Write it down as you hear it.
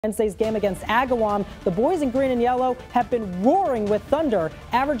Wednesday's game against Agawam, the boys in green and yellow have been roaring with thunder,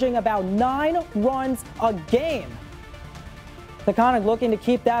 averaging about 9 runs a game. Taconic looking to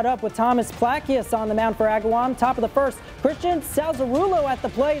keep that up with Thomas Plakius on the mound for Agawam. Top of the first, Christian Salzarulo at the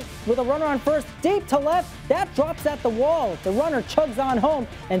plate with a runner on first, deep to left. That drops at the wall. The runner chugs on home,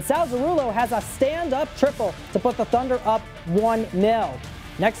 and Salzarulo has a stand-up triple to put the Thunder up 1-0.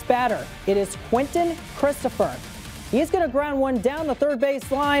 Next batter, it is Quentin Christopher. He's going to ground one down the third base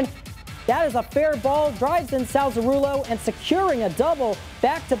line. That is a fair ball, drives in Salzarulo and securing a double,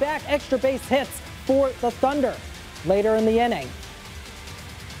 back-to-back extra base hits for the Thunder later in the inning.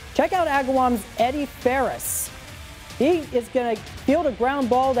 Check out Agawam's Eddie Ferris. He is going to field a ground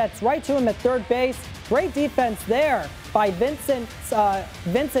ball that's right to him at third base. Great defense there by Vincent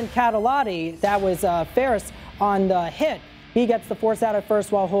Catalati. That was Ferris on the hit. He gets the force out at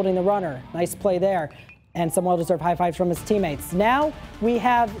first while holding the runner. Nice play there. And some well-deserved high fives from his teammates. Now we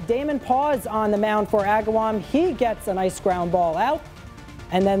have Damon Paws on the mound for Agawam. He gets a nice ground ball out.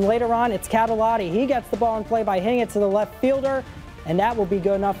 And then later on, it's Catalati. He gets the ball in play by hitting it to the left fielder, and that will be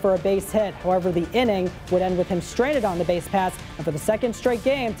good enough for a base hit. However, the inning would end with him stranded on the base pass. And for the second straight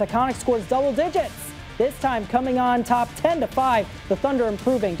game, Taconic scores double digits. This time coming on top 10-5, the Thunder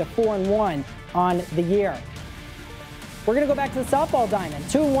improving to 4-1 on the year. We're going to go back to the softball diamond.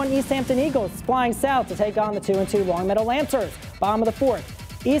 2-1 Easthampton Eagles flying south to take on the 2-2 Longmeadow Lancers. Bottom of the fourth.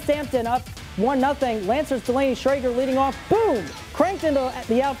 Easthampton up 1-0. Lancers Delaney Schrager leading off. Boom! Cranked into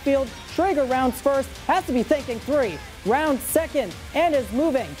the outfield. Schrager rounds first. Has to be thinking three. Rounds second and is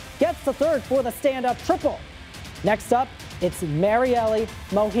moving. Gets to third for the stand-up triple. Next up, it's Marielle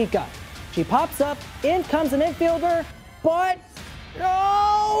Mojica. She pops up. In comes an infielder, but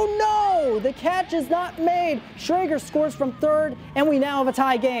oh no! The catch is not made. Schrager scores from third, and we now have a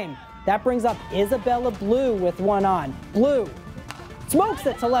tie game. That brings up Isabella Blue with one on. Blue smokes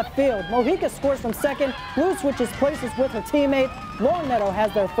it to left field. Mojica scores from second. Blue switches places with her teammate. Longmeadow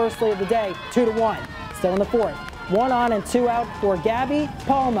has their first lead of the day, 2-1. Still in the fourth. 1 on and 2 out for Gabby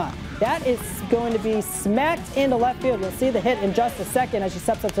Palma. That is going to be smacked into left field. You'll see the hit in just a second as she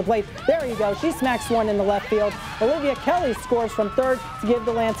steps up to the plate. There you go. She smacks one in the left field. Olivia Kelly scores from third to give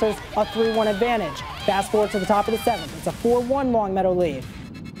the Lancers a 3-1 advantage. Fast forward to the top of the seventh. It's a 4-1 Longmeadow lead.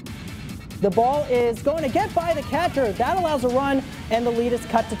 The ball is going to get by the catcher. That allows a run, and the lead is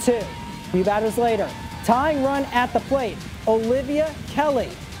cut to 2. Few batters later, tying run at the plate, Olivia Kelly.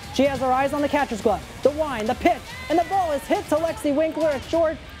 She has her eyes on the catcher's glove. The wind, the pitch, and the ball is hit to Lexi Winkler at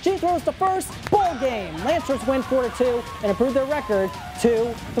short. She throws to first. Ball game. Lancers win 4-2 and improve their record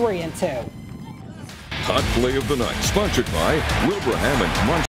to 3-2. Hot play of the night, sponsored by Wilbraham and